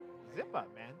Zip up,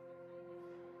 man.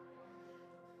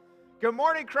 Good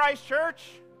morning, Christ Church.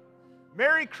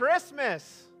 Merry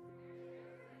Christmas.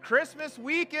 Christmas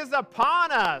week is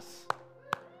upon us.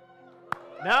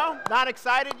 No? Not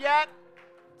excited yet?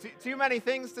 Too many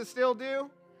things to still do?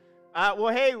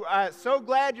 So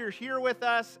glad you're here with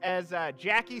us. As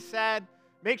Jackie said,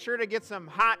 make sure to get some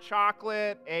hot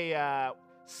chocolate.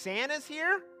 Santa's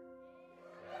here?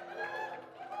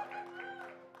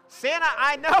 Santa,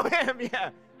 I know him.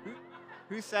 Yeah.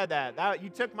 Who said that? You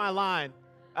took my line.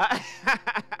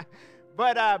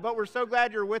 But we're so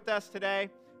glad you're with us today.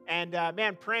 And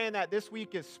man, praying that this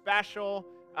week is special.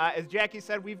 As Jackie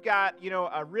said, we've got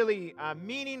a really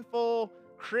meaningful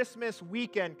Christmas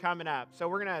weekend coming up. So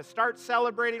we're gonna start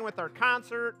celebrating with our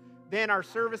concert. Then our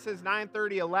services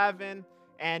 9:30, 11,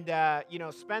 and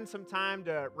spend some time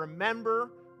to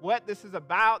remember what this is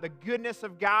about, the goodness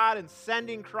of God and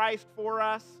sending Christ for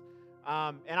us.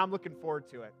 And I'm looking forward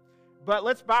to it. But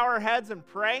let's bow our heads and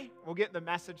pray. We'll get the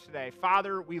message today.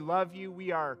 Father, we love you.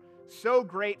 We are so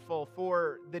grateful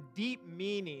for the deep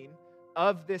meaning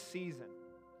of this season.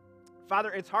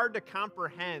 Father, it's hard to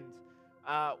comprehend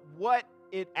what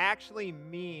it actually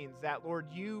means that, Lord,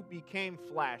 you became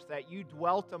flesh, that you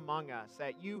dwelt among us,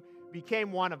 that you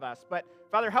became one of us. But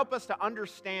Father, help us to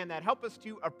understand that. Help us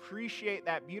to appreciate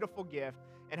that beautiful gift,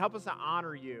 and help us to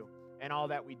honor you in all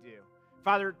that we do.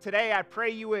 Father, today I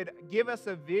pray you would give us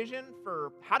a vision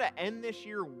for how to end this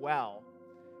year well.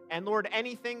 And Lord,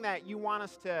 anything that you want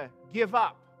us to give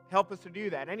up, help us to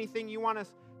do that. Anything you want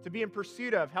us to be in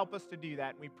pursuit of, help us to do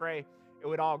that. And we pray it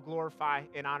would all glorify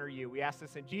and honor you. We ask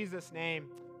this in Jesus' name.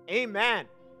 Amen.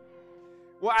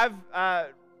 Well,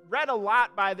 I've read a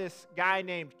lot by this guy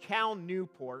named Cal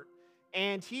Newport,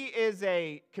 and he is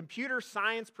a computer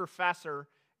science professor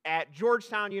at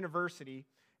Georgetown University.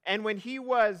 And when he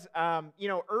was,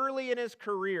 early in his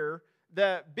career,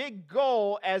 the big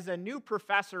goal as a new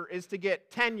professor is to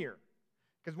get tenure.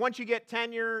 Because once you get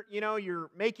tenure, you're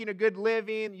making a good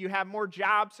living, you have more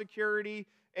job security.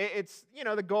 It's,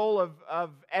 the goal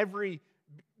of every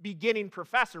beginning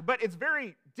professor. But it's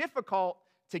very difficult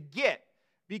to get,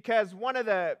 because one of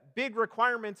the big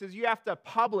requirements is you have to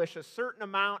publish a certain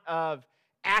amount of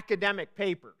academic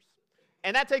papers.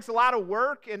 And that takes a lot of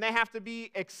work, and they have to be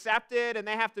accepted, and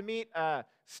they have to meet a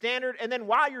standard. And then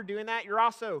while you're doing that, you're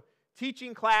also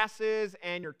teaching classes,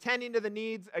 and you're tending to the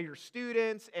needs of your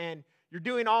students, and you're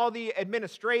doing all the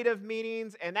administrative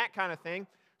meetings and that kind of thing.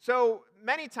 So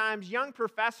many times, young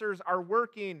professors are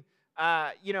working,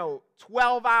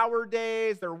 12-hour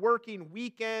days. They're working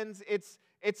weekends. It's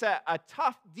a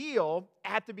tough deal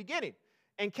at the beginning.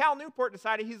 And Cal Newport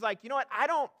decided, he's like, you know what, I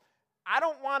don't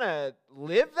want to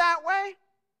live that way.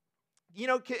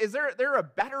 Is there a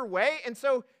better way? And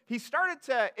so he started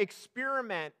to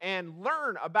experiment and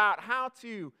learn about how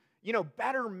to,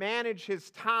 better manage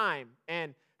his time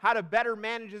and how to better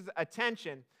manage his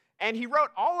attention. And he wrote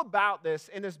all about this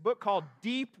in this book called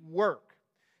Deep Work.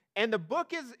 And the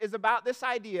book is about this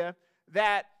idea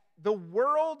that the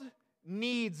world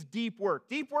needs deep work.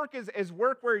 Deep work is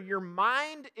work where your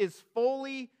mind is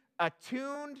fully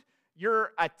attuned,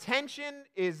 your attention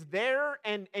is there,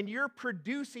 and you're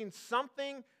producing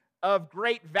something of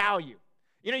great value.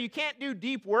 You can't do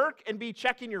deep work and be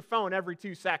checking your phone every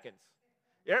 2 seconds,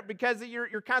 because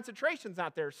your concentration's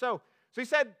not there. So he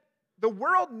said, the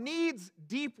world needs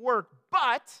deep work,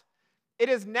 but it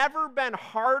has never been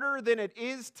harder than it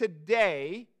is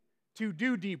today to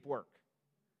do deep work.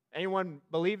 Anyone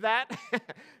believe that?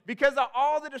 Because of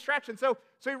all the distractions. So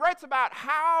he writes about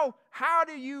how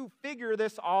do you figure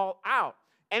this all out?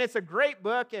 And it's a great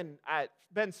book, and it's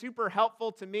been super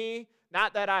helpful to me.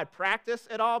 Not that I practice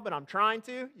at all, but I'm trying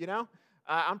to,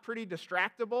 I'm pretty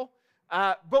distractible.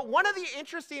 But one of the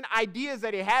interesting ideas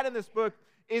that he had in this book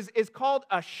is called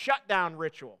a shutdown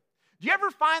ritual. Do you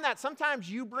ever find that sometimes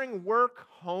you bring work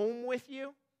home with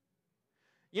you?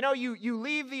 You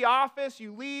leave the office,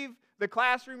 you leave the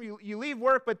classroom, you leave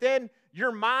work, but then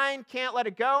your mind can't let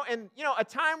it go. And, a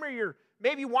time where you're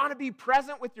maybe want to be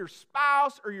present with your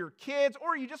spouse or your kids,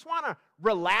 or you just want to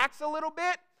relax a little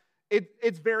bit,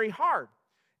 it's very hard.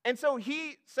 And so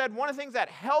he said one of the things that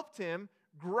helped him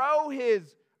grow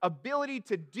his ability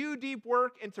to do deep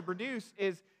work and to produce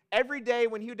is every day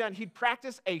when he was done, he'd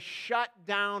practice a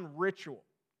shutdown ritual.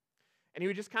 And he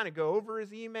would just kind of go over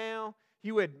his email.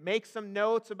 He would make some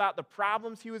notes about the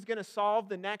problems he was going to solve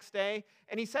the next day.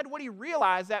 And he said what he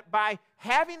realized, that by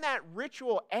having that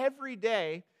ritual every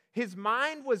day, his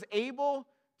mind was able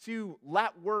to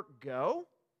let work go,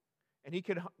 and he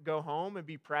could go home and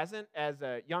be present as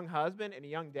a young husband and a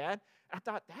young dad. And I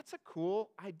thought, that's a cool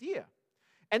idea.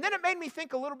 And then it made me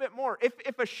think a little bit more.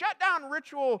 If a shutdown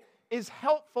ritual is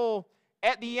helpful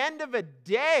at the end of a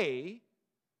day,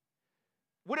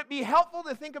 would it be helpful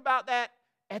to think about that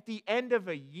at the end of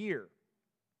a year?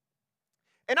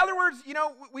 In other words,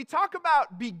 we talk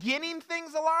about beginning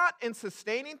things a lot and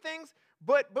sustaining things,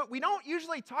 but we don't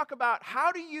usually talk about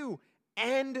how do you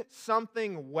end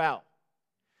something well.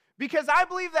 Because I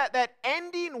believe that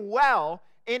ending well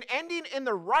and ending in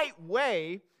the right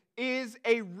way is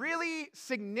a really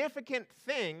significant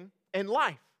thing in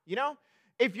life.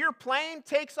 If your plane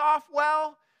takes off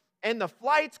well and the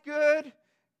flight's good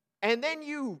and then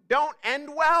you don't end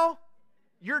well,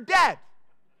 you're dead.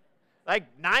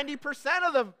 Like 90%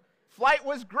 of the flight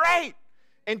was great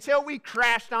until we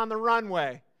crashed on the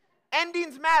runway.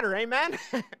 Endings matter, amen?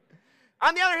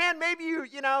 On the other hand, maybe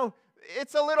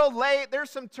it's a little late, there's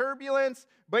some turbulence,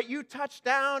 but you touch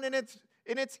down and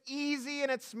it's easy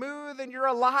and it's smooth and you're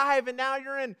alive and now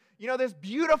you're in, this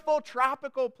beautiful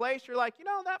tropical place. You're like,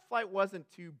 that flight wasn't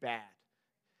too bad.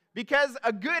 Because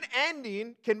a good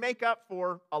ending can make up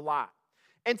for a lot.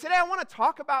 And today I want to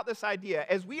talk about this idea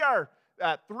as we are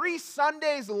 3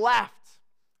 Sundays left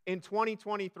in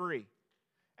 2023.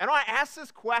 And I want to ask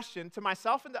this question to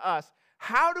myself and to us: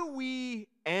 how do we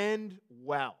end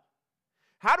well?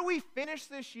 How do we finish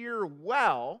this year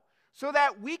well so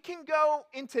that we can go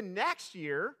into next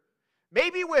year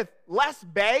maybe with less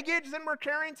baggage than we're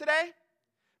carrying today,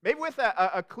 maybe with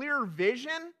a clear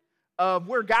vision of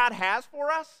where God has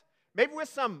for us, maybe with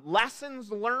some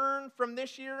lessons learned from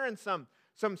this year and some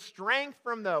strength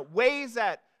from the ways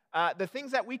that the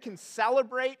things that we can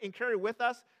celebrate and carry with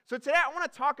us. So today I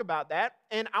want to talk about that,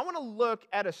 and I want to look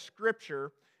at a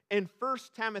scripture in 1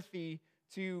 Timothy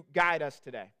to guide us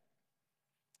today.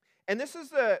 And this is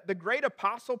the great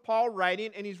apostle Paul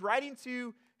writing, and he's writing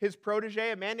to his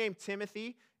protege, a man named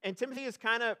Timothy. And Timothy has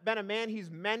kind of been a man he's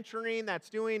mentoring that's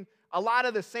doing a lot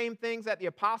of the same things that the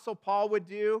apostle Paul would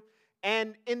do.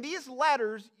 And in these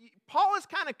letters, Paul is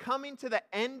kind of coming to the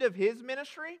end of his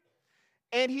ministry,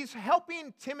 and he's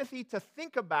helping Timothy to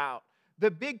think about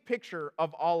the big picture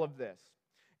of all of this.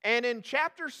 And in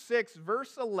chapter 6,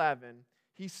 verse 11,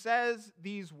 he says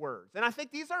these words. And I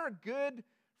think these are a good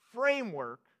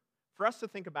framework for us to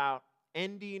think about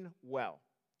ending well.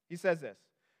 He says this: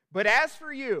 "But as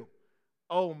for you,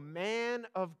 O man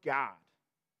of God,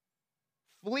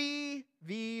 flee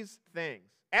these things.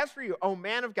 As for you, O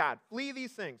man of God, flee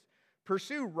these things.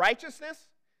 Pursue righteousness,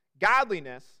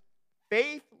 godliness,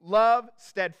 faith, love,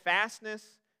 steadfastness,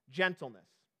 gentleness.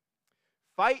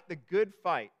 Fight the good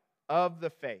fight of the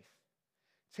faith.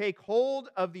 Take hold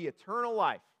of the eternal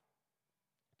life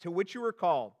to which you were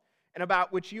called, and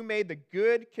about which you made the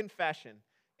good confession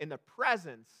in the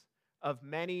presence of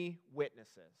many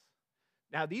witnesses."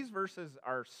 Now, these verses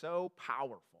are so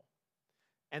powerful,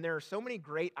 and there are so many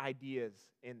great ideas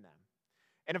in them.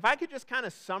 And if I could just kind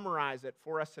of summarize it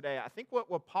for us today, I think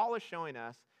what Paul is showing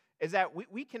us is that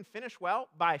we can finish well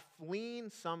by fleeing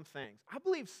some things. I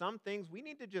believe some things we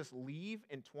need to just leave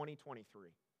in 2023.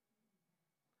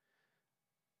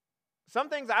 Some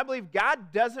things I believe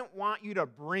God doesn't want you to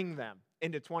bring them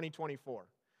into 2024.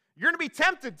 You're going to be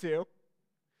tempted to.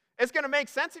 It's going to make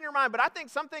sense in your mind, but I think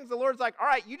some things the Lord's like, all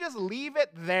right, you just leave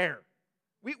it there.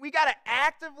 We got to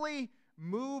actively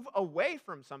move away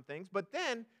from some things, but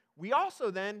then we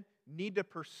also then need to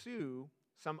pursue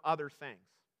some other things.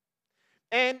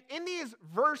 And in these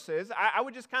verses, I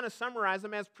would just kind of summarize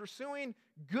them as pursuing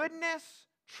goodness,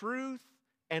 truth,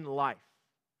 and life.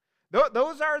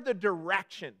 Those are the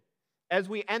direction as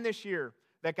we end this year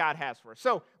that God has for us.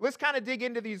 So let's kind of dig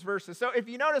into these verses. So if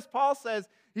you notice, Paul says,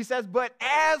 but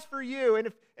as for you,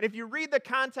 and if you read the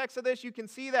context of this, you can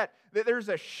see that there's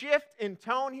a shift in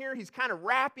tone here. He's kind of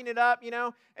wrapping it up,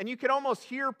 and you could almost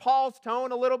hear Paul's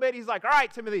tone a little bit. He's like, all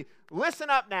right, Timothy, listen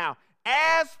up now.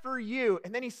 As for you,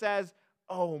 and then he says,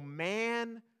 oh,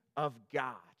 man of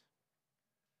God.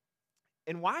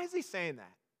 And why is he saying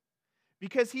that?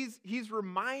 Because he's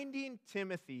reminding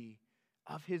Timothy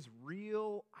of his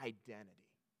real identity.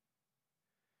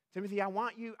 Timothy, I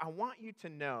want you to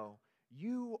know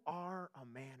you are a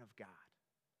man of God.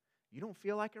 You don't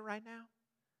feel like it right now.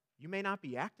 You may not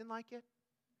be acting like it.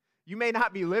 You may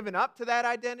not be living up to that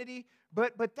identity,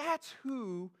 but that's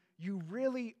who you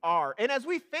really are. And as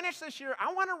we finish this year,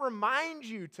 I want to remind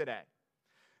you today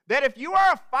that if you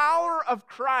are a follower of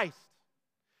Christ,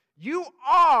 you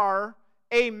are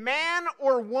a man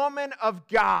or woman of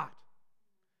God.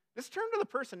 Just turn to the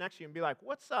person next to you and be like,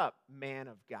 what's up, man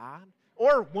of God?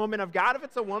 Or woman of God, if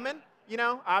it's a woman,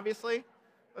 obviously.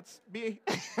 Let's be.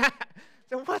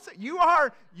 So you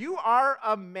are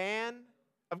a man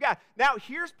of God. Now,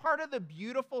 here's part of the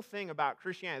beautiful thing about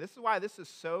Christianity. This is why this is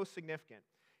so significant.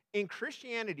 In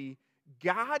Christianity,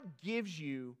 God gives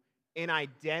you an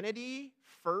identity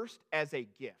first as a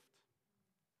gift.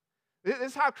 This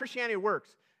is how Christianity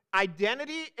works.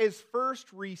 Identity is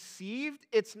first received,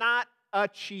 it's not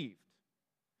achieved.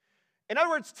 In other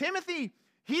words, Timothy,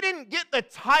 he didn't get the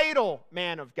title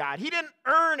man of God. He didn't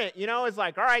earn it. It's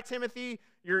like, all right, Timothy,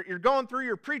 you're going through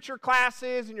your preacher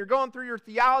classes and you're going through your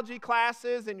theology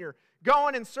classes and you're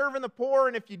going and serving the poor,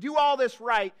 and if you do all this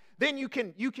right, then you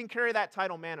can carry that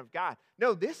title man of God.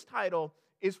 No, this title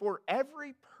is for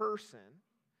every person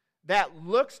that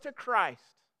looks to Christ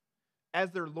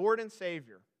as their Lord and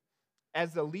Savior,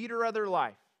 as the leader of their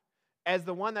life, as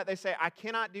the one that they say, I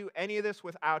cannot do any of this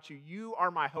without you. You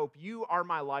are my hope. You are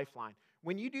my lifeline.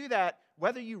 When you do that,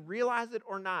 whether you realize it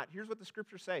or not, here's what the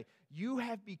scriptures say. You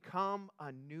have become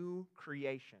a new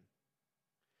creation.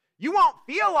 You won't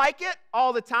feel like it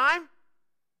all the time.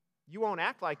 You won't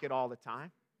act like it all the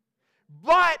time.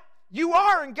 But you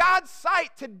are in God's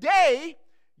sight today.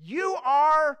 You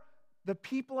are the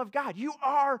people of God. You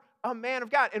are a man of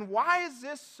God. And why is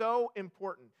this so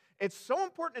important? It's so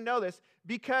important to know this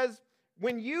because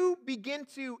when you begin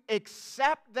to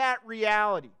accept that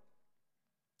reality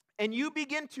and you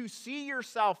begin to see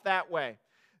yourself that way,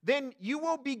 then you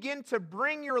will begin to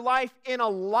bring your life in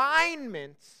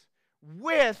alignment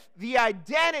with the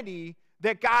identity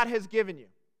that God has given you.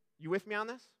 You with me on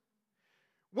this?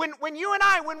 When you and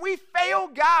I, when we fail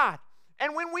God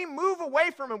and when we move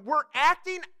away from Him, we're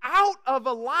acting out of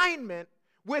alignment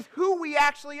with who we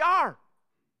actually are.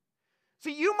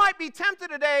 See, you might be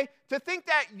tempted today to think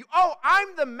that,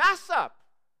 I'm the mess up.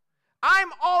 I'm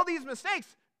all these mistakes.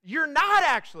 You're not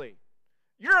actually.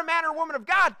 You're a man or woman of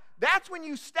God. That's when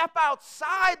you step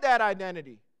outside that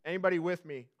identity. Anybody with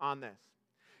me on this?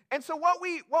 And so what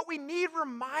we need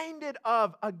reminded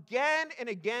of again and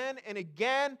again and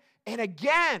again and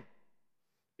again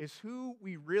is who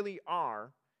we really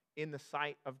are in the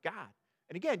sight of God.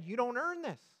 And again, you don't earn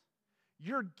this.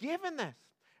 You're given this.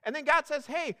 And then God says,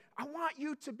 hey, I want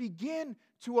you to begin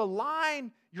to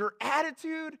align your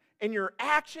attitude and your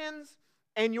actions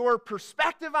and your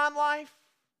perspective on life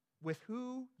with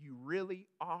who you really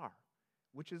are,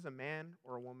 which is a man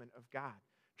or a woman of God.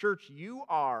 Church, you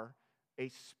are a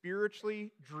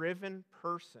spiritually driven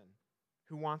person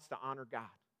who wants to honor God.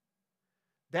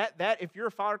 That if you're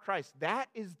a follower of Christ, that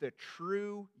is the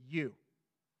true you.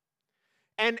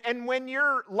 And when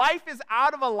your life is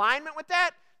out of alignment with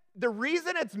that, the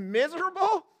reason it's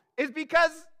miserable is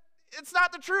because it's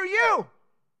not the true you.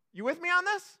 You with me on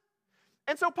this?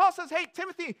 And so Paul says, hey,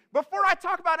 Timothy, before I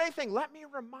talk about anything, let me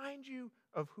remind you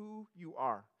of who you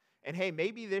are. And hey,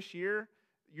 maybe this year,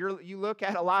 you look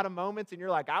at a lot of moments and you're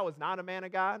like, I was not a man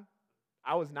of God.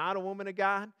 I was not a woman of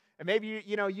God. And maybe,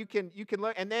 you can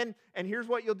look, and here's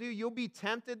what you'll do. You'll be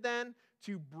tempted then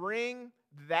to bring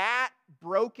that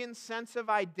broken sense of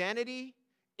identity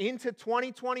into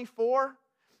 2024,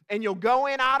 and you'll go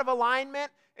in out of alignment.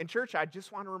 And church, I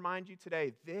just want to remind you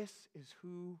today, this is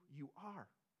who you are.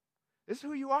 This is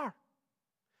who you are.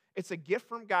 It's a gift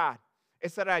from God.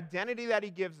 It's that identity that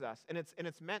He gives us, and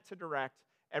it's meant to direct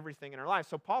everything in our lives.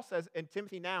 So Paul says, and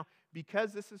Timothy now,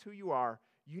 because this is who you are,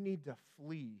 you need to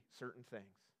flee certain things.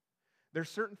 There's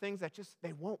certain things that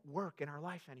they won't work in our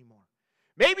life anymore.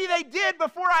 Maybe they did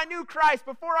before I knew Christ,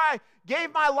 before I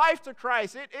gave my life to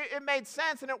Christ. It made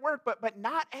sense and it worked, but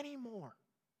not anymore.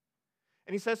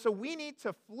 And he says, so we need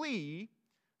to flee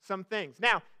some things.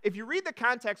 Now, if you read the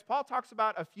context, Paul talks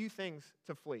about a few things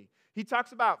to flee. He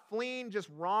talks about fleeing just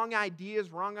wrong ideas,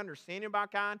 wrong understanding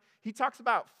about God. He talks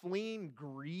about fleeing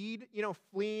greed,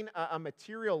 fleeing a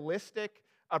materialistic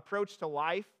approach to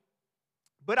life.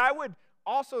 But I would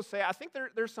also say, I think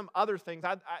there's some other things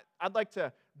I'd like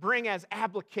to bring as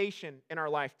application in our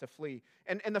life to flee.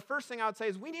 And the first thing I would say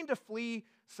is we need to flee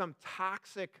some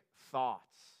toxic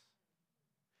thoughts.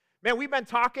 Man, we've been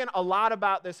talking a lot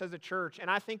about this as a church, and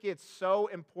I think it's so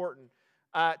important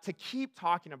to keep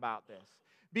talking about this.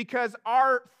 Because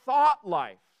our thought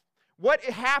life, what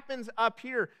happens up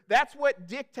here, that's what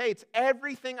dictates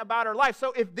everything about our life.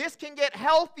 So if this can get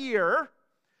healthier,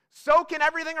 so can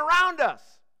everything around us.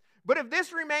 But if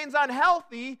this remains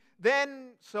unhealthy,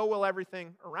 then so will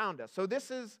everything around us. So this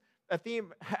is a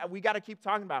theme we got to keep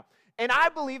talking about. And I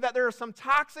believe that there are some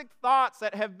toxic thoughts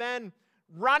that have been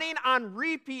running on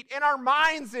repeat in our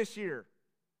minds this year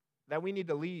that we need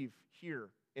to leave here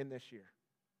in this year.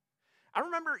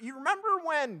 You remember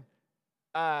when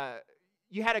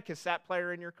you had a cassette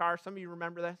player in your car? Some of you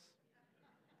remember this?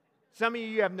 Some of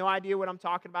you have no idea what I'm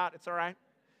talking about. It's all right.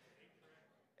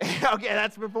 Okay,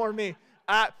 that's before me.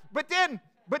 But then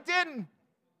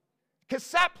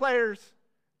cassette players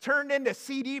turned into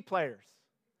CD players.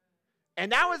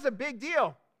 And that was a big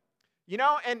deal. You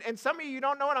know, and some of you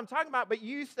don't know what I'm talking about, but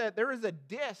you used to, there was a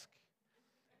disc,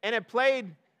 and it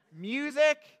played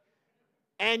music,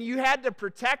 and you had to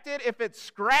protect it. If it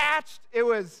scratched, it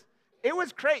was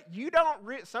great.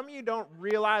 Some of you don't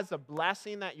realize the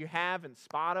blessing that you have in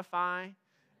Spotify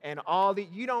and all the,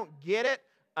 you don't get it,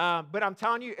 but I'm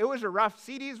telling you, it was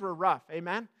CDs were rough,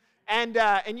 amen? And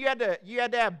you had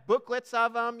to have booklets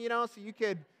of them, you know, so you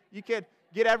could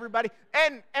get everybody.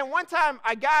 And one time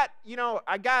I got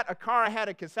a car, I had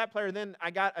a cassette player, then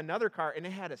I got another car, and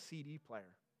it had a CD player.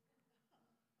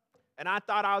 And I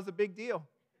thought I was a big deal.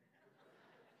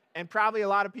 And probably a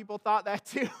lot of people thought that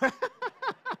too.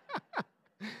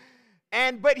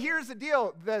 But here's the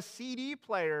deal. The CD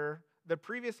player, the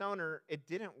previous owner, it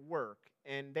didn't work.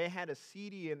 And they had a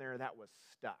CD in there that was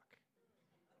stuck.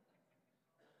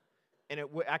 And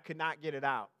I could not get it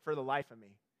out for the life of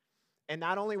me. And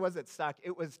not only was it stuck,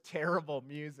 it was terrible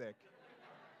music.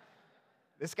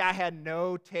 This guy had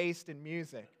no taste in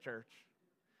music, church.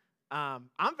 I'm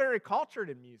very cultured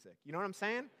in music. You know what I'm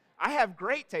saying? I have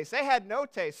great taste. They had no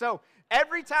taste. So I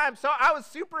was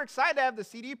super excited to have the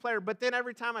CD player, but then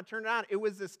every time I turned it on, it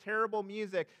was this terrible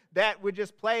music that would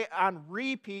just play on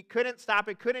repeat, couldn't stop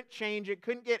it, couldn't change it,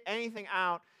 couldn't get anything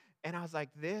out. And I was like,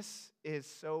 this is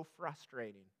so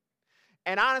frustrating.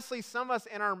 And honestly, some of us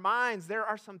in our minds, there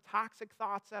are some toxic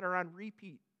thoughts that are on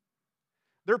repeat.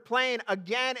 They're playing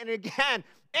again and again,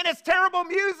 and it's terrible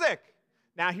music.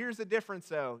 Now, here's the difference,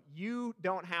 though. You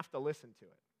don't have to listen to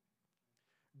it.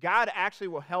 God actually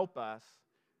will help us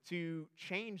to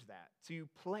change that, to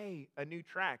play a new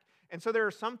track. And so there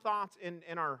are some thoughts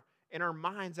in our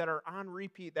minds that are on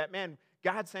repeat that, man,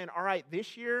 God's saying, all right,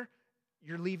 this year,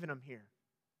 you're leaving them here.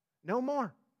 No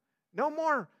more. No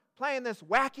more playing this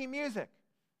wacky music.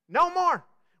 No more.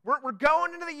 We're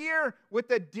going into the year with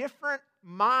a different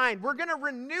mind. We're going to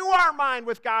renew our mind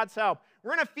with God's help.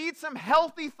 We're going to feed some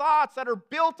healthy thoughts that are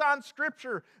built on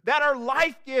Scripture, that are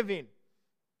life-giving.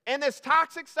 And this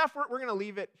toxic stuff, we're going to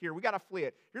leave it here. We got to flee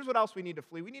it. Here's what else we need to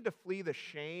flee. We need to flee the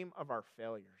shame of our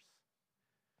failures.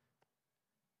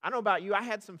 I don't know about you. I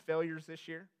had some failures this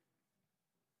year.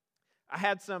 I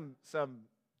had some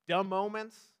dumb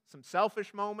moments, some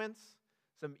selfish moments,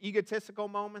 some egotistical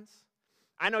moments.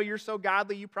 I know you're so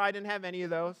godly, you probably didn't have any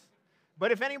of those.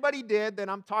 But if anybody did, then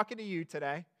I'm talking to you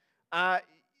today.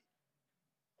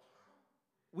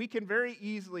 We can very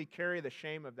easily carry the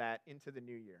shame of that into the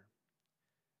new year.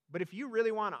 But if you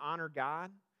really want to honor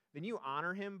God, then you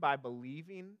honor Him by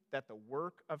believing that the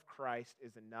work of Christ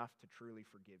is enough to truly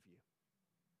forgive you.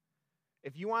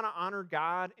 If you want to honor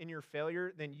God in your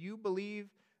failure, then you believe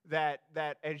that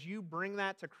as you bring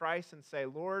that to Christ and say,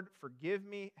 Lord, forgive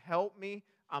me, help me,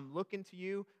 I'm looking to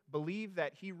you, believe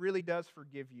that He really does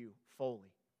forgive you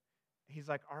fully. He's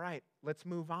like, all right, let's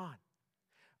move on.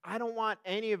 I don't want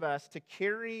any of us to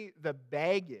carry the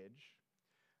baggage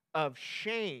of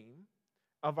shame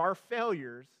of our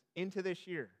failures into this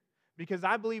year, because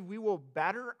I believe we will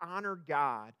better honor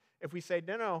God if we say,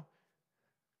 no,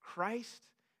 Christ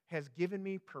has given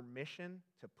me permission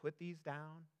to put these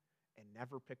down and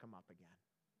never pick them up again.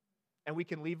 And we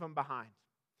can leave them behind.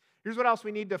 Here's what else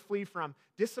we need to flee from: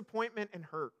 disappointment and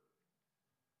hurt.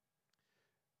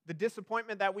 The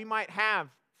disappointment that we might have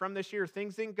from this year.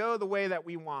 Things didn't go the way that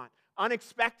we want.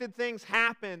 Unexpected things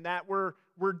happen that were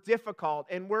difficult,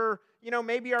 and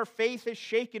maybe our faith is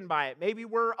shaken by it. Maybe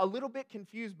we're a little bit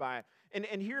confused by it.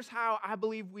 And here's how I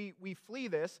believe we flee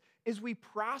this, is we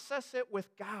process it with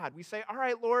God. We say, all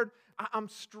right, Lord, I'm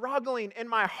struggling in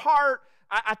my heart.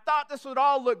 I thought this would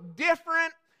all look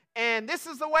different, and this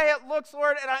is the way it looks,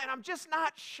 Lord, and I'm just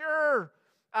not sure.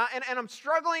 And I'm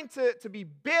struggling to be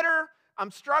bitter. I'm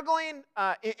struggling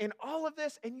in all of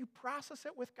this, and you process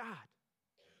it with God.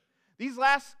 These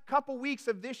last couple weeks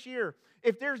of this year,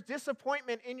 if there's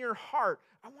disappointment in your heart,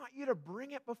 I want you to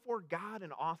bring it before God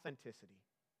in authenticity.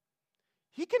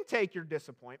 He can take your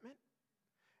disappointment.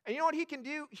 And you know what He can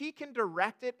do? He can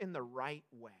direct it in the right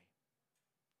way.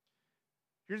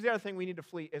 Here's the other thing we need to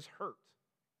flee is hurt.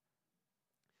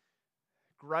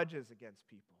 Grudges against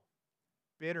people,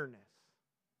 bitterness,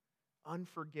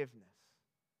 unforgiveness.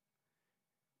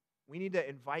 We need to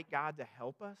invite God to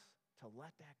help us to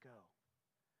let that go,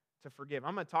 to forgive.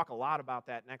 I'm going to talk a lot about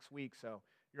that next week, so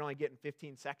you're only getting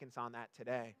 15 seconds on that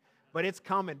today. But it's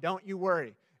coming. Don't you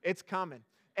worry. It's coming.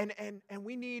 And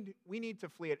we need to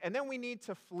flee it. And then we need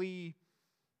to flee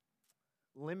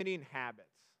limiting habits.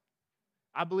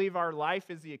 I believe our life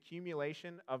is the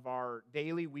accumulation of our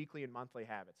daily, weekly, and monthly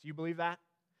habits. You believe that?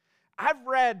 I've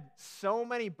read so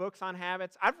many books on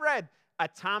habits. I've read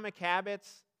Atomic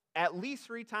Habits at least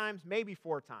 3 times, maybe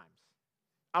 4 times.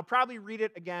 I'll probably read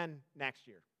it again next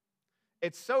year.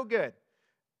 It's so good.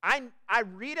 I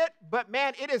read it, but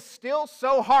man, it is still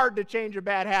so hard to change a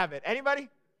bad habit. Anybody?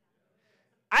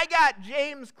 I got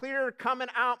James Clear coming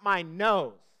out my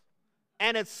nose,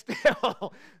 and it's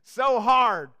still so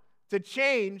hard to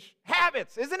change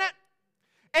habits, isn't it?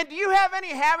 And do you have any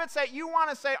habits that you want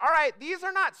to say, all right, these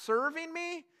are not serving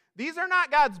me? These are not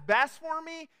God's best for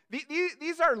me?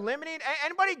 These are limiting.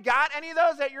 Anybody got any of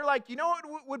those that you're like, you know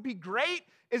what would be great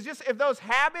is just if those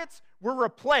habits were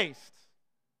replaced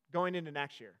going into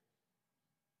next year?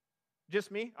 Just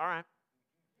me? All right.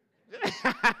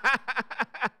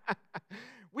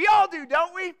 We all do,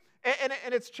 don't we?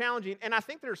 And it's challenging. And I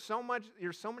think there's so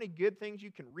many good things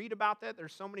you can read about that.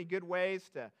 There's so many good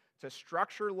ways to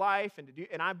structure life and to do,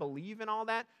 and I believe in all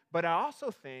that. But I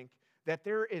also think that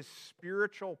there is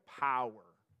spiritual power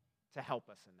to help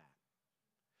us in that.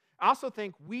 I also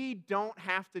think we don't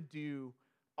have to do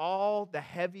all the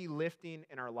heavy lifting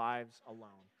in our lives alone.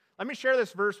 Let me share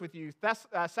this verse with you.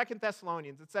 2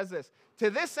 Thessalonians, it says this, "To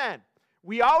this end,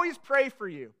 we always pray for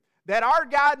you, that our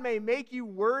God may make you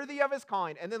worthy of his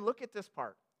calling." And then look at this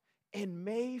part. "And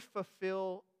may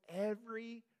fulfill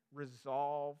every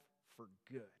resolve for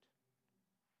good."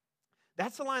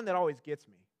 That's the line that always gets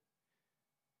me.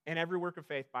 "And every work of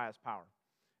faith by his power."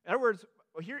 In other words,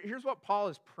 here's what Paul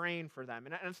is praying for them.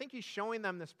 And I think he's showing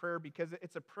them this prayer because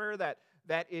it's a prayer that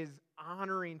is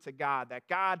honoring to God, that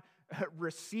God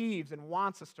receives and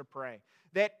wants us to pray.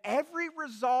 That every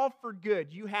resolve for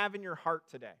good you have in your heart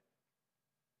today,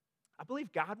 I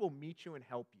believe God will meet you and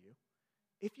help you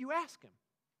if you ask him.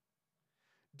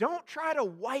 Don't try to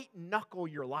white knuckle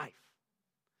your life.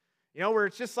 You know, where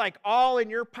it's just like all in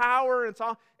your power, and it's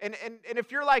all, and if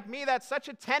you're like me, that's such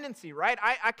a tendency, right?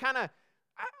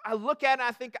 I look at it and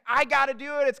I think, I got to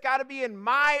do it. It's got to be in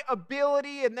my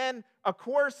ability. And then, of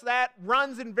course, that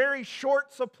runs in very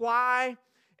short supply.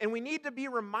 And we need to be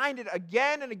reminded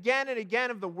again and again and again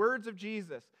of the words of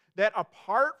Jesus, that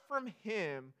apart from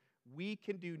him, we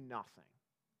can do nothing.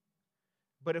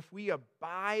 But if we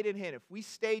abide in him, if we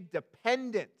stay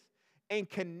dependent and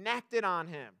connected on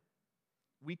him,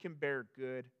 we can bear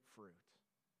good fruit.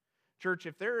 Church,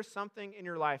 if there is something in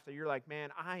your life that you're like,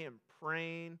 man, I am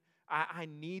praying, I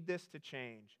need this to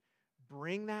change,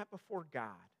 bring that before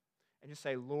God and just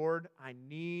say, Lord, I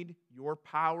need your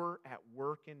power at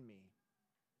work in me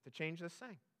to change this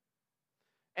thing.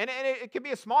 And it could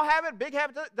be a small habit, big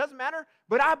habit, doesn't matter.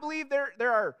 But I believe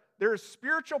there is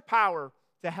spiritual power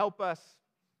to help us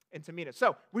and to meet us.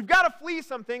 So we've got to flee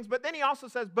some things, but then he also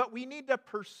says, but we need to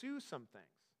pursue some things.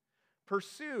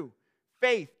 Pursue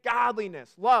faith,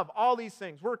 godliness, love, all these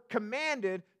things. We're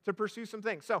commanded to pursue some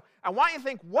things. So I want you to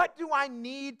think, what do I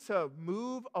need to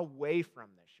move away from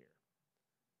this year?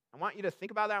 I want you to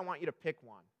think about that. I want you to pick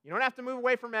one. You don't have to move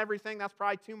away from everything. That's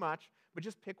probably too much, but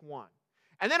just pick one.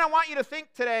 And then I want you to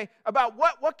think today about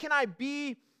what can I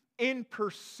be in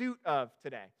pursuit of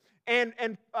today?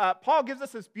 And Paul gives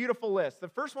us this beautiful list. The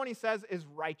first one he says is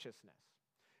righteousness.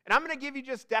 And I'm going to give you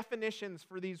just definitions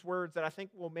for these words that I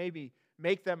think will maybe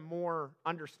make them more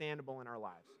understandable in our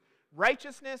lives.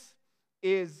 Righteousness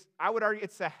is, I would argue,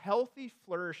 it's a healthy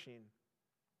flourishing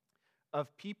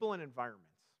of people and environments.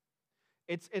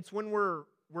 It's when we're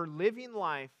living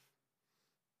life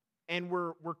and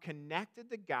we're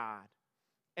connected to God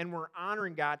and we're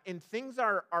honoring God and things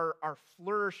are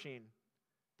flourishing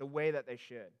the way that they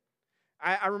should.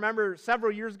 I remember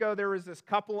several years ago there was this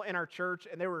couple in our church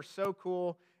and they were so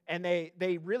cool and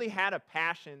they really had a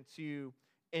passion to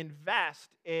invest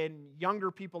in younger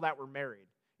people that were married.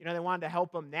 You know, they wanted to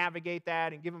help them navigate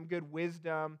that and give them good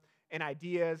wisdom and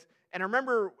ideas. And I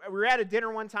remember we were at a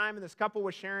dinner one time and this couple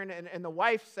was sharing and the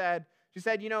wife said, she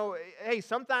said, you know, hey,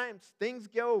 sometimes things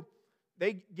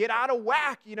they get out of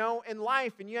whack, you know, in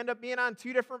life and you end up being on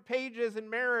 2 different pages in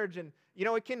marriage and, you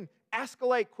know, it can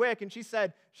escalate quick. And she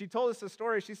said, she told us a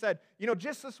story. She said, you know,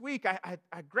 just this week I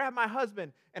grabbed my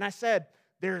husband and I said,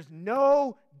 there's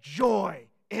no joy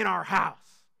in our house.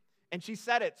 And she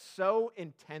said it so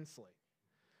intensely.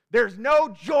 There's no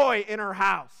joy in our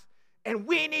house. And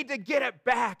we need to get it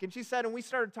back. And she said, and we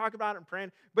started talking about it and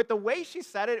praying. But the way she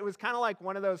said it, it was kind of like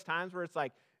one of those times where it's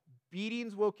like,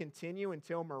 beatings will continue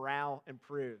until morale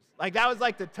improves. Like that was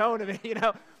like the tone of it, you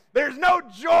know. There's no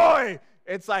joy.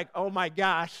 It's like, oh my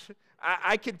gosh,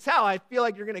 I can tell. I feel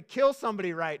like you're going to kill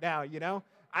somebody right now, you know.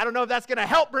 I don't know if that's going to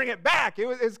help bring it back.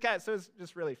 So it's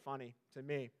just really funny to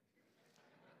me.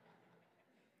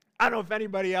 I don't know if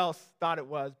anybody else thought it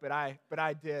was, but I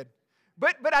did.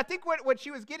 But I think what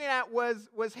she was getting at was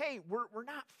hey, we're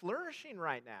not flourishing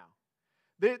right now.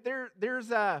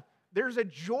 there's a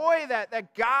joy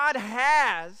that God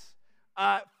has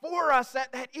for us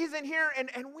that isn't here,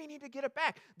 and we need to get it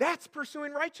back. That's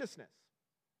pursuing righteousness.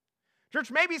 Church,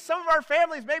 maybe some of our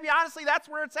families, maybe honestly that's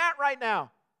where it's at right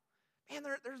now. Man,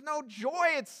 there's no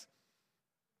joy.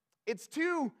 It's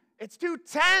too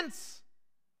tense.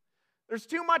 There's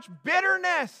too much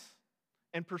bitterness.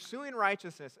 And pursuing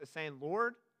righteousness is saying,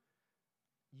 Lord,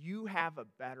 you have a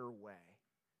better way.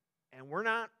 And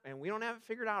we don't have it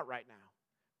figured out right now.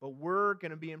 But we're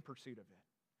going to be in pursuit of it.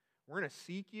 We're going to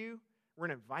seek you. We're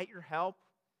going to invite your help.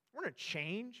 We're going to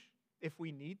change if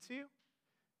we need to.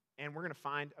 And we're going to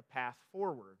find a path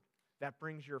forward that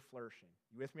brings your flourishing.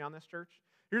 You with me on this, church?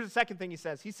 Here's the second thing he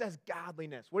says. He says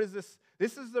godliness. What is this?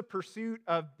 This is the pursuit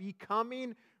of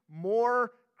becoming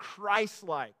more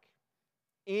Christ-like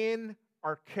in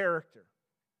our character.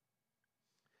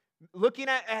 Looking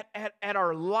at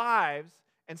our lives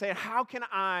and saying, how can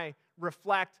I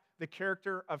reflect the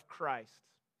character of Christ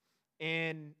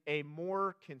in a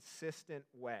more consistent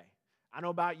way? I know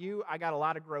about you, I got a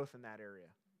lot of growth in that area.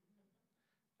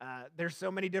 There's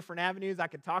so many different avenues I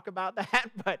could talk about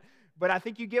that, but I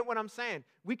think you get what I'm saying.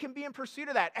 We can be in pursuit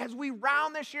of that. As we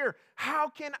round this year, how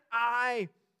can I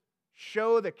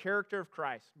show the character of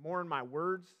Christ more in my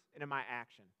words and in my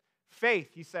action? Faith,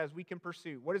 he says, we can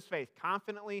pursue. What is faith?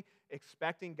 Confidently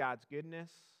expecting God's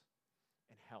goodness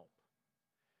and help.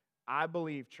 I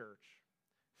believe, church,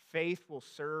 faith will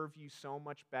serve you so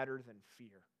much better than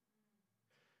fear.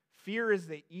 Fear is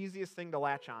the easiest thing to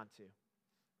latch onto.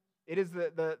 It is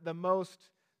the most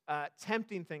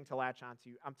tempting thing to latch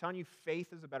onto. I'm telling you,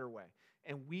 faith is a better way.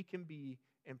 And we can be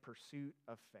in pursuit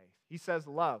of faith. He says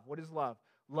love. What is love?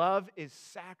 Love is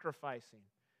sacrificing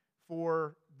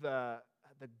for the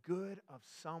good of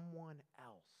someone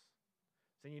else.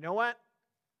 So you know what?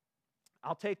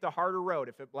 I'll take the harder road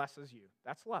if it blesses you.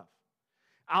 That's love.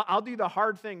 I'll do the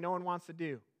hard thing no one wants to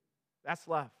do. That's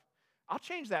love. I'll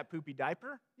change that poopy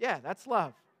diaper. Yeah, that's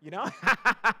love. You know?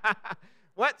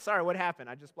 What? Sorry, what happened?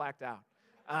 I just blacked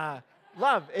out.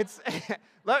 Love.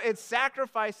 It's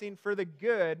sacrificing for the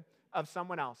good of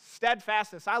someone else.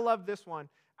 Steadfastness. I love this one.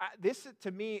 This,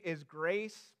 to me, is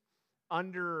grace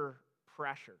under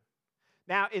pressure.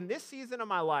 Now, in this season of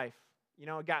my life, you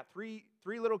know, I got three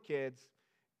little kids.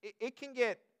 It can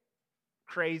get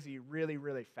crazy really,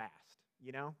 really fast,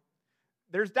 you know?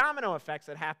 There's domino effects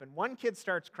that happen. One kid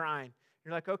starts crying.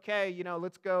 You're like, okay, you know,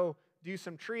 let's go do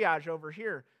some triage over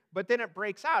here. But then it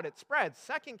breaks out. It spreads.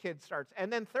 Second kid starts,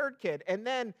 and then third kid, and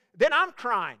then I'm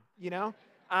crying, you know?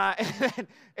 And then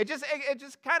it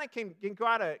just kind of can go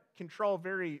out of control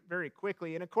very, very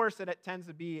quickly. And, of course, it tends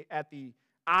to be at the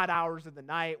odd hours of the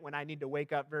night when I need to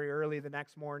wake up very early the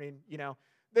next morning, you know.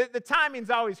 The timing's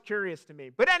always curious to me.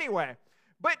 But anyway,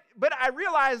 but I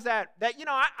realize that you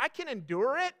know, I can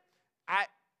endure it,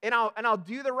 and I'll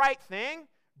do the right thing,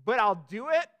 but I'll do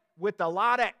it with a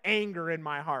lot of anger in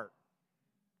my heart.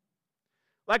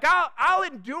 Like I'll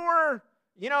endure,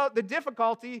 you know, the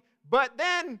difficulty, but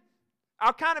then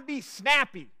I'll kind of be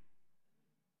snappy.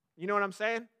 You know what I'm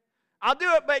saying? I'll do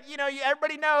it, but you know,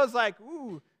 everybody knows, like,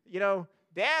 ooh, you know,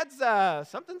 Dad's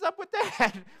something's up with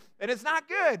Dad, and it's not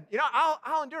good. You know,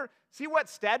 I'll endure. See what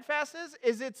steadfast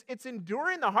is? It's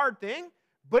enduring the hard thing,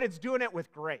 but it's doing it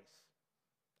with grace.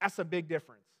 That's a big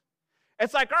difference.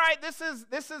 It's like, all right, this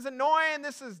is annoying,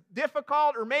 this is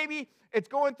difficult, or maybe it's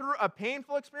going through a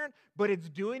painful experience, but it's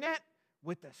doing it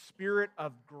with the spirit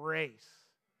of grace.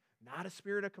 Not a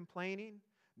spirit of complaining,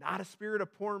 not a spirit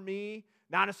of poor me,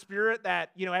 not a spirit that,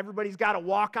 you know, everybody's got to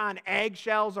walk on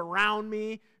eggshells around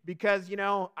me because, you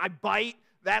know, I bite,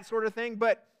 that sort of thing,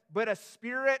 but a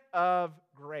spirit of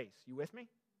grace. You with me?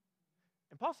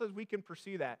 And Paul says we can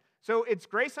pursue that. So it's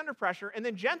grace under pressure, and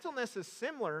then gentleness is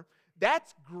similar.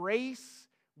 That's grace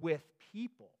with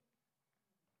people.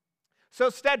 So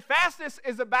steadfastness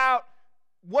is about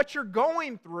what you're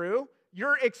going through,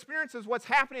 your experiences, what's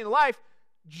happening in life.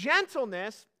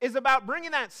 Gentleness is about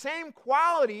bringing that same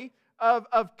quality of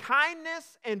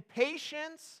kindness and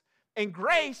patience and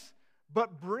grace,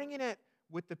 but bringing it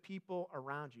with the people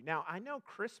around you. Now, I know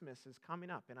Christmas is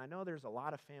coming up, and I know there's a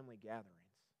lot of family gatherings.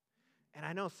 And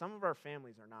I know some of our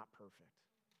families are not perfect.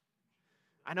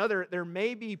 I know there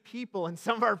may be people in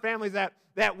some of our families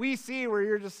that we see where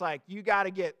you're just like, you got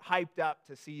to get hyped up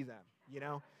to see them, you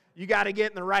know? You got to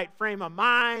get in the right frame of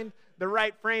mind, the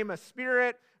right frame of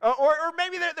spirit. Or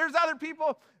maybe there's other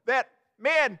people that,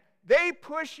 man, they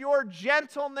push your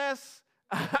gentleness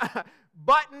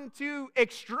button to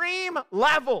extreme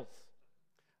levels.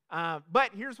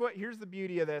 But here's the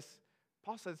beauty of this.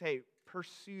 Paul says, hey,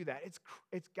 pursue that.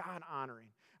 It's God honoring.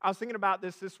 I was thinking about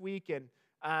this week, and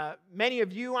Many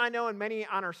of you I know and many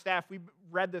on our staff, we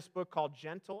read this book called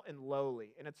Gentle and Lowly,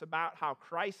 and it's about how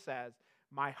Christ says,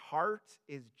 my heart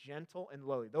is gentle and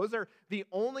lowly. Those are the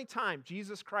only time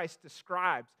Jesus Christ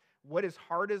describes what his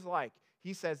heart is like.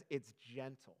 He says it's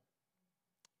gentle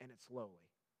and it's lowly.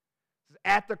 He says,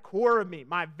 at the core of me,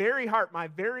 my very heart, my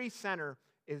very center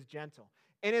is gentle.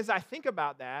 And as I think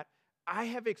about that, I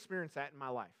have experienced that in my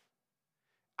life.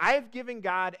 I have given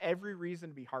God every reason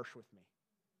to be harsh with me.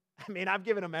 I mean, I've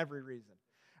given him every reason.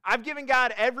 I've given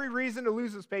God every reason to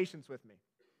lose his patience with me.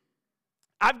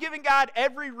 I've given God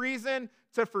every reason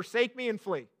to forsake me and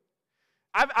flee.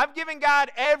 I've given God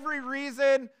every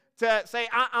reason to say,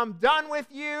 I'm done with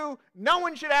you. No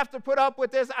one should have to put up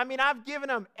with this. I mean, I've given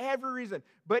him every reason.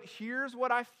 But here's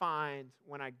what I find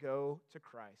when I go to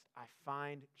Christ. I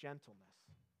find gentleness.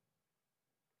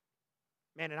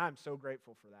 Man, and I'm so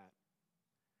grateful for that.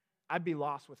 I'd be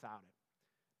lost without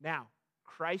it. Now,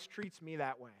 Christ treats me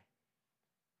that way.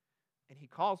 And he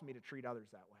calls me to treat others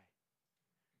that way.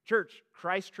 Church,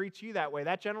 Christ treats you that way.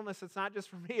 That gentleness, it's not just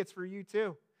for me, it's for you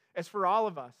too. It's for all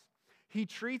of us. He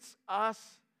treats us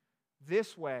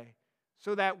this way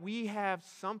so that we have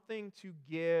something to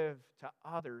give to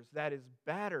others that is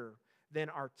better than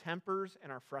our tempers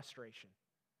and our frustration.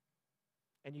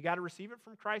 And you got to receive it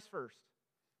from Christ first.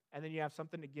 And then you have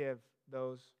something to give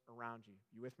those around you.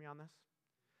 You with me on this?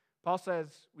 Paul says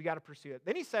we got to pursue it.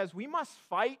 Then he says we must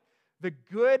fight the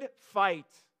good fight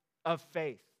of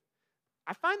faith.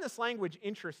 I find this language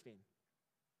interesting.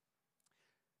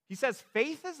 He says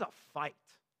faith is a fight.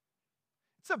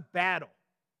 It's a battle.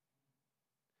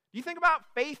 Do you think about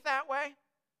faith that way?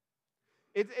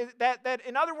 That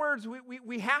in other words,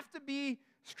 we have to be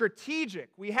strategic.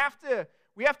 We have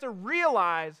to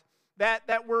realize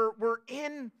that we're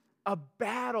in a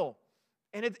battle.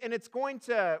 And it's going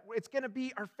to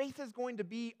be, our faith is going to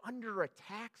be under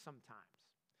attack sometimes.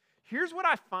 Here's what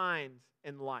I find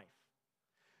in life.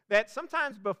 That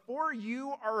sometimes before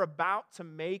you are about to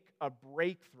make a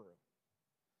breakthrough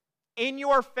in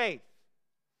your faith,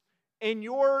 in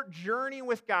your journey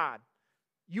with God,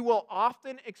 you will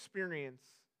often experience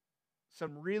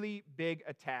some really big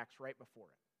attacks right before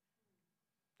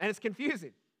it. And it's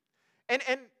confusing. And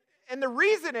the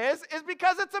reason is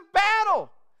because it's a battle.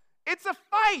 It's a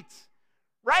fight,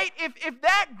 right? If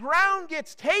that ground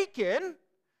gets taken,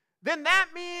 then that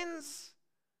means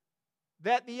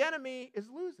that the enemy is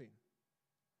losing.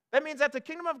 That means that the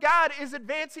kingdom of God is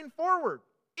advancing forward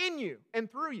in you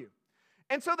and through you.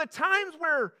 And so the times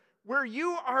where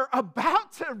you are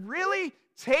about to really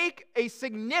take a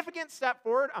significant step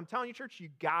forward, I'm telling you, church, you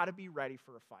got to be ready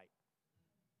for a fight.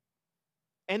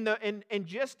 And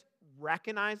just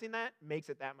recognizing that makes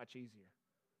it that much easier.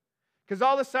 Because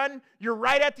all of a sudden, you're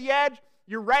right at the edge.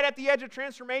 You're right at the edge of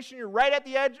transformation. You're right at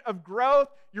the edge of growth.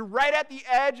 You're right at the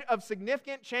edge of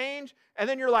significant change. And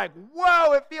then you're like,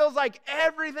 whoa, it feels like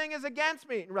everything is against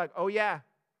me. And you're like, oh yeah,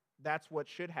 that's what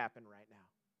should happen right now.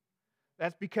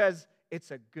 That's because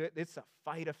it's a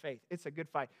fight of faith. It's a good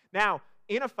fight. Now,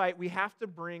 in a fight, we have to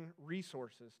bring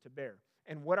resources to bear.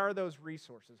 And what are those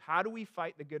resources? How do we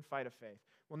fight the good fight of faith?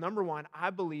 Well, number one, I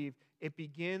believe it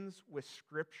begins with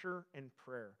Scripture and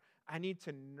prayer. I need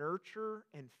to nurture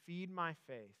and feed my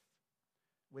faith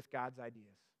with God's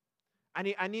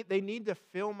ideas. They need to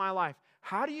fill my life.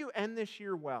 How do you end this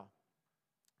year well?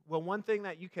 Well, one thing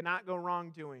that you cannot go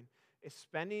wrong doing is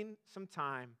spending some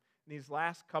time in these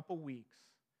last couple weeks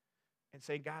and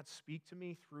say, God, speak to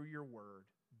me through your word.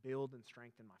 Build and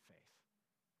strengthen my faith.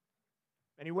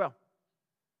 And he will.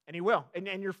 And he will.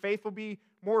 And your faith will be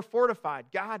more fortified.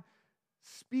 God,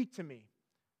 speak to me.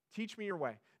 Teach me your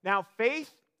way. Now,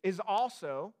 faith is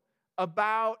also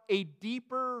about a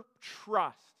deeper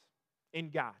trust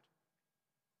in God.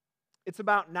 It's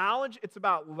about knowledge, it's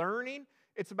about learning,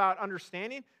 it's about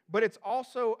understanding, but it's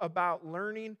also about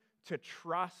learning to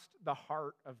trust the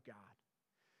heart of God.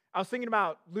 I was thinking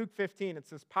about Luke 15.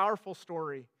 It's this powerful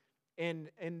story in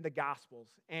the Gospels.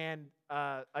 And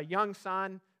a young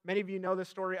son, many of you know this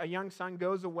story, a young son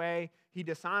goes away, he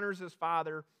dishonors his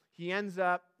father, he ends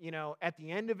up, at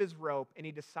the end of his rope, and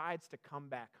he decides to come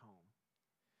back home.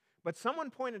 But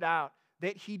someone pointed out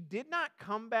that he did not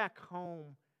come back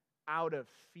home out of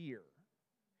fear.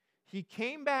 He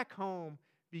came back home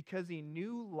because he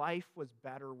knew life was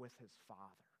better with his father.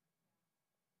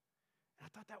 And I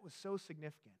thought that was so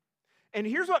significant. And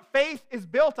here's what faith is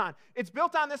built on. It's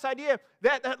built on this idea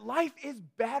that life is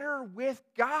better with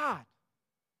God.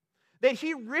 That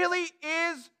he really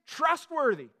is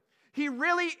trustworthy. He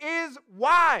really is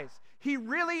wise. He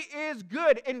really is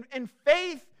good. And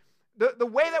faith, the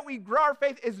way that we grow our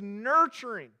faith is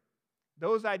nurturing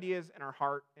those ideas in our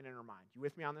heart and in our mind. You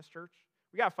with me on this, church?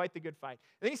 We got to fight the good fight.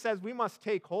 And then he says we must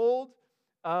take hold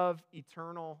of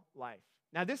eternal life.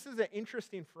 Now, this is an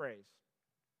interesting phrase,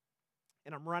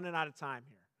 and I'm running out of time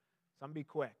here, so I'm going to be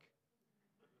quick.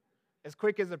 As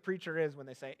quick as a preacher is when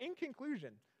they say, in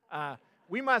conclusion,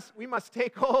 we must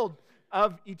take hold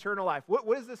of eternal life. What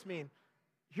does this mean?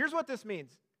 Here's what this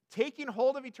means. Taking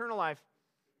hold of eternal life,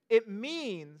 it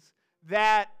means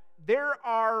that there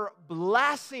are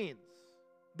blessings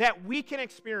that we can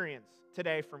experience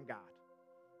today from God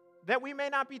that we may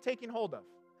not be taking hold of.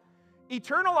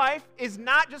 Eternal life is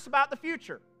not just about the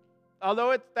future,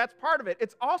 although that's part of it.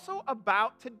 It's also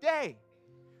about today.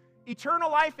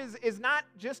 Eternal life is not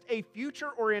just a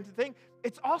future-oriented thing.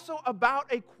 It's also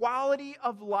about a quality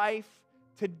of life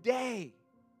today.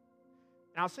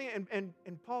 And I'll say, and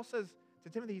Paul says to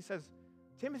Timothy, he says,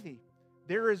 Timothy,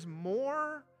 there is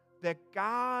more that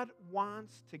God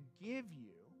wants to give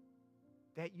you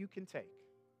that you can take.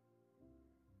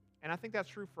 And I think that's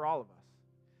true for all of us.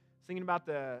 Thinking about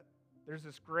there's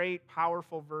this great,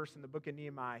 powerful verse in the book of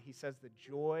Nehemiah. He says, the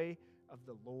joy of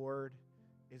the Lord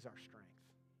is our strength.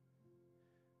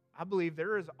 I believe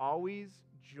there is always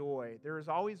joy. There is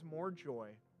always more joy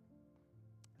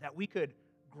that we could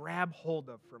grab hold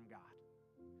of from God.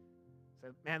 So,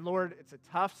 man, Lord, it's a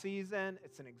tough season.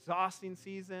 It's an exhausting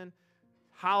season.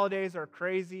 Holidays are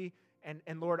crazy.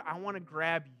 And Lord, I want to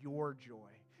grab your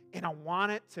joy. And I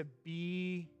want it to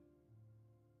be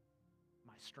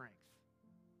my strength.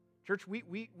 Church,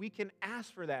 we can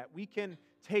ask for that. We can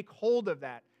take hold of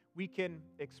that. We can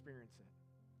experience it.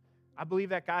 I believe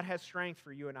that God has strength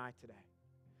for you and I today.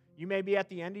 You may be at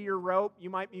the end of your rope. You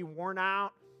might be worn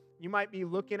out. You might be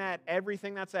looking at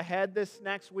everything that's ahead this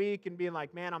next week and being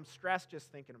like, man, I'm stressed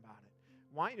just thinking about it.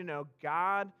 I want you to know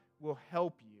God will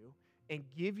help you and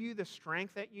give you the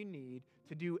strength that you need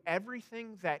to do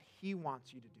everything that He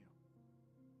wants you to do.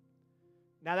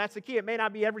 Now, that's the key. It may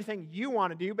not be everything you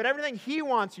want to do, but everything He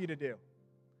wants you to do.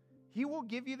 He will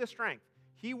give you the strength.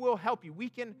 He will help you. We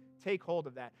can take hold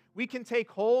of that. We can take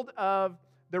hold of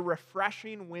the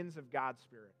refreshing winds of God's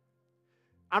Spirit.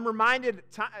 I'm reminded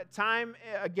time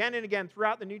again and again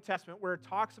throughout the New Testament where it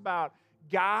talks about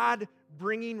God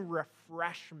bringing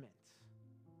refreshment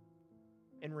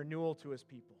and renewal to His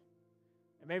people.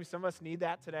 And maybe some of us need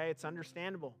that today. It's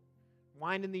understandable.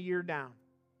 Winding the year down.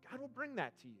 God will bring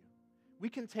that to you. We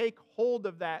can take hold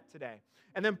of that today.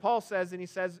 And then Paul says, and he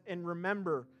says, and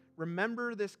remember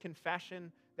this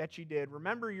confession that you did.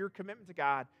 Remember your commitment to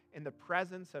God in the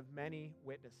presence of many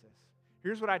witnesses.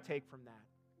 Here's what I take from that.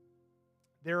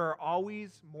 There are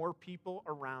always more people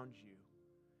around you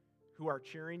who are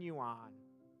cheering you on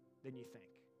than you think.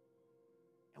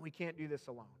 And we can't do this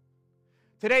alone.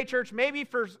 Today, church, maybe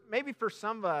for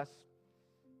some of us,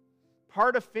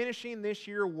 part of finishing this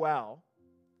year well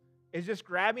is just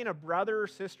grabbing a brother or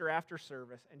sister after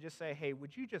service and just say, hey,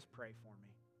 would you just pray for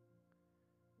me?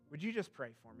 Would you just pray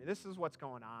for me? This is what's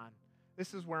going on.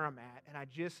 This is where I'm at, and I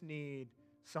just need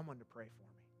someone to pray for me.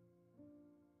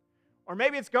 Or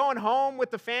maybe it's going home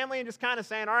with the family and just kind of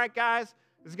saying, all right, guys,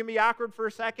 this is going to be awkward for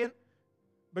a second,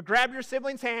 but grab your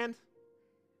sibling's hand,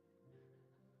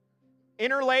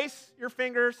 interlace your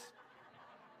fingers,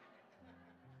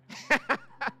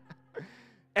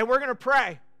 and we're going to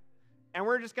pray. And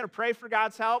we're just going to pray for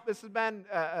God's help. This has been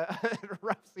a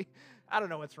rough season. I don't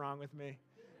know what's wrong with me.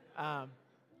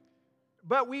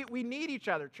 But we need each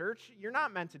other, church. You're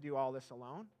not meant to do all this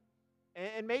alone.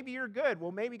 And maybe you're good.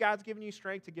 Well, maybe God's given you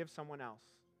strength to give someone else.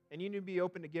 And you need to be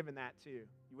open to giving that too.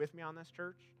 You with me on this,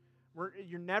 church?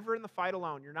 You're never in the fight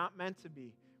alone. You're not meant to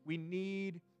be. We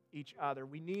need each other.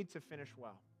 We need to finish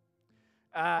well.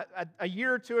 A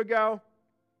year or two ago,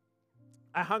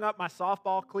 I hung up my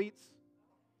softball cleats.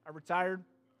 I retired.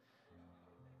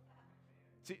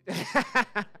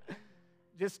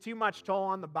 Just too much toll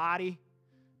on the body,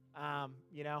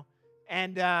 you know.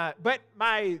 And but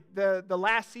the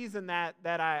last season that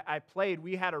I played,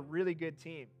 we had a really good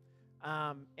team,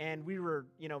 and we were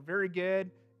very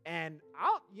good. And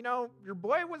your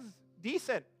boy was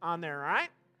decent on there, right?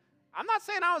 I'm not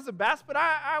saying I was the best, but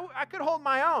I could hold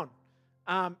my own.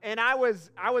 And I was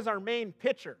our main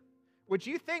pitcher. Would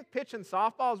you think pitching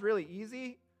softball is really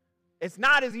easy? It's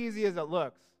not as easy as it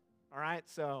looks, all right?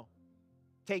 So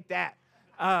take that.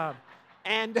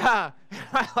 And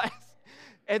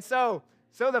so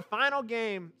the final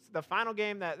game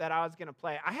that I was going to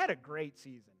play, I had a great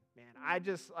season, man. I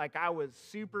was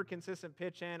super consistent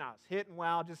pitching. I was hitting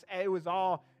well. It was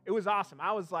awesome.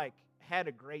 I was had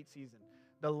a great season.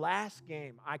 The last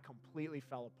game, I completely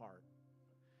fell apart.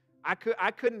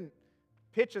 I couldn't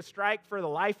pitch a strike for the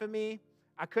life of me.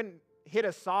 I couldn't hit a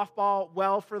softball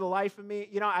well for the life of me.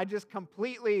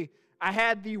 I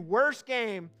had the worst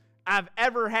game I've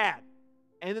ever had.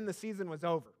 And then the season was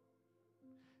over.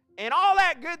 And all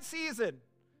that good season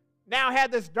now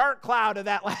had this dark cloud of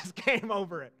that last game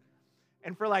over it.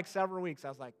 And for like several weeks, I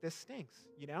was like, this stinks,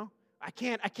 I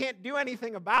can't do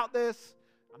anything about this.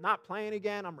 I'm not playing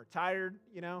again. I'm retired,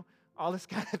 all this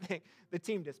kind of thing. The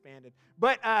team disbanded.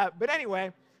 But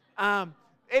anyway, and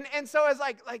so it's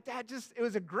like that it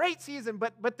was a great season,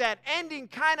 but that ending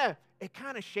kind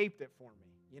of shaped it for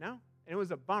me, And it was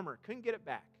a bummer. Couldn't get it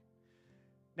back.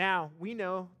 Now, we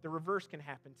know the reverse can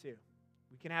happen too.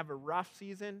 We can have a rough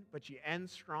season, but you end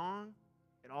strong.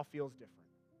 It all feels different.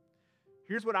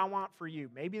 Here's what I want for you.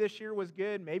 Maybe this year was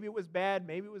good. Maybe it was bad.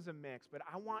 Maybe it was a mix. But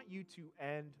I want you to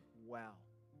end well.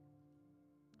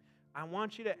 I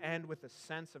want you to end with a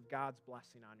sense of God's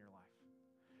blessing on your life.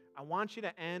 I want you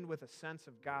to end with a sense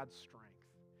of God's strength.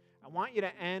 I want you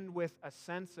to end with a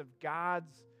sense of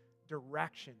God's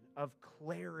direction, of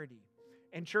clarity.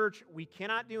 And church, we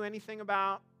cannot do anything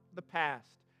about the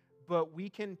past, but we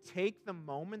can take the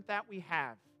moment that we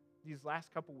have these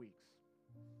last couple weeks,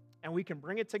 and we can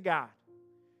bring it to God,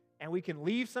 and we can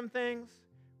leave some things,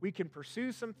 we can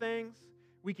pursue some things,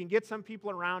 we can get some people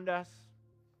around us,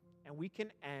 and we can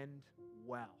end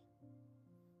well.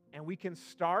 And we can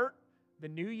start the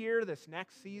new year, this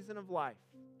next season of life,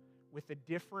 with a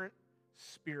different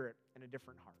spirit and a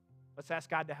different heart. Let's ask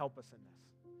God to help us in this.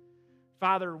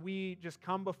 Father, we just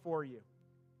come before you.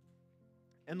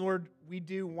 And Lord, we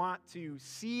do want to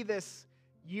see this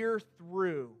year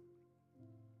through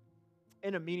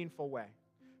in a meaningful way.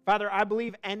 Father, I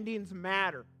believe endings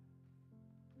matter.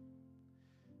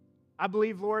 I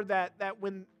believe, Lord, that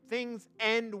when things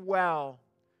end well,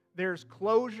 there's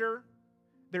closure,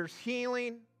 there's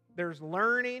healing, there's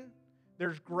learning,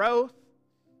 there's growth,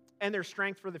 and there's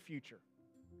strength for the future.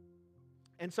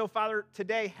 And so, Father,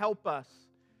 today help us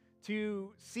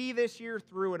to see this year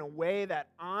through in a way that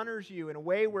honors you, in a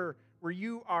way where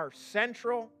you are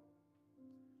central,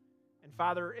 and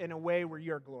Father, in a way where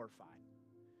you are glorified.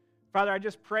 Father, I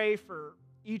just pray for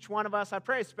each one of us. I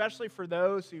pray especially for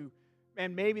those who,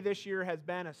 man, maybe this year has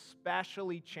been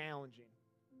especially challenging.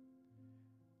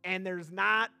 And there's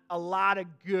not a lot of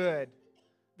good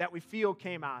that we feel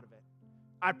came out of it.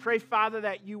 I pray, Father,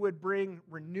 that you would bring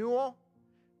renewal.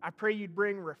 I pray you'd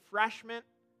bring refreshment.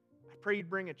 I pray you'd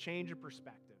bring a change of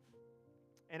perspective.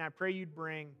 And I pray you'd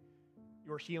bring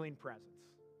your healing presence.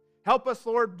 Help us,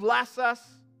 Lord. Bless us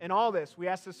in all this. We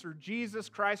ask this through Jesus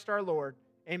Christ our Lord.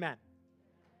 Amen.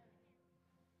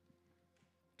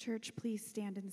 Church, please stand and